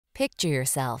Picture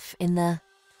yourself in the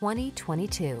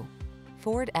 2022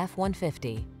 Ford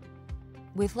F-150.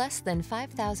 With less than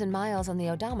 5,000 miles on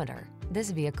the odometer, this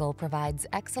vehicle provides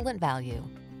excellent value.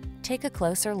 Take a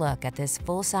closer look at this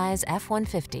full-size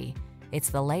F-150. It's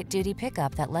the light-duty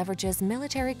pickup that leverages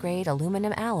military-grade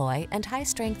aluminum alloy and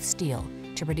high-strength steel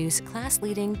to produce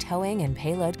class-leading towing and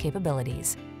payload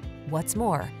capabilities. What's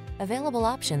more, available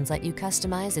options let you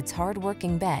customize its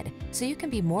hard-working bed so you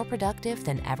can be more productive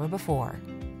than ever before.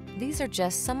 These are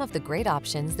just some of the great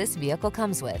options this vehicle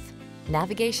comes with: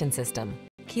 navigation system,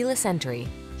 keyless entry,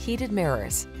 heated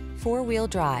mirrors, four-wheel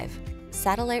drive,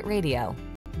 satellite radio,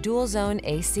 dual-zone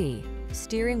AC,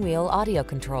 steering wheel audio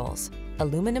controls,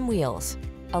 aluminum wheels,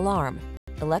 alarm,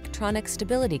 electronic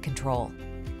stability control.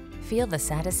 Feel the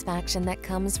satisfaction that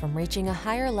comes from reaching a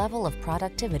higher level of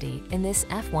productivity in this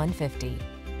F-150.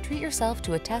 Treat yourself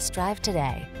to a test drive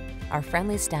today. Our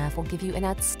friendly staff will give you an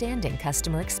outstanding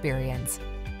customer experience.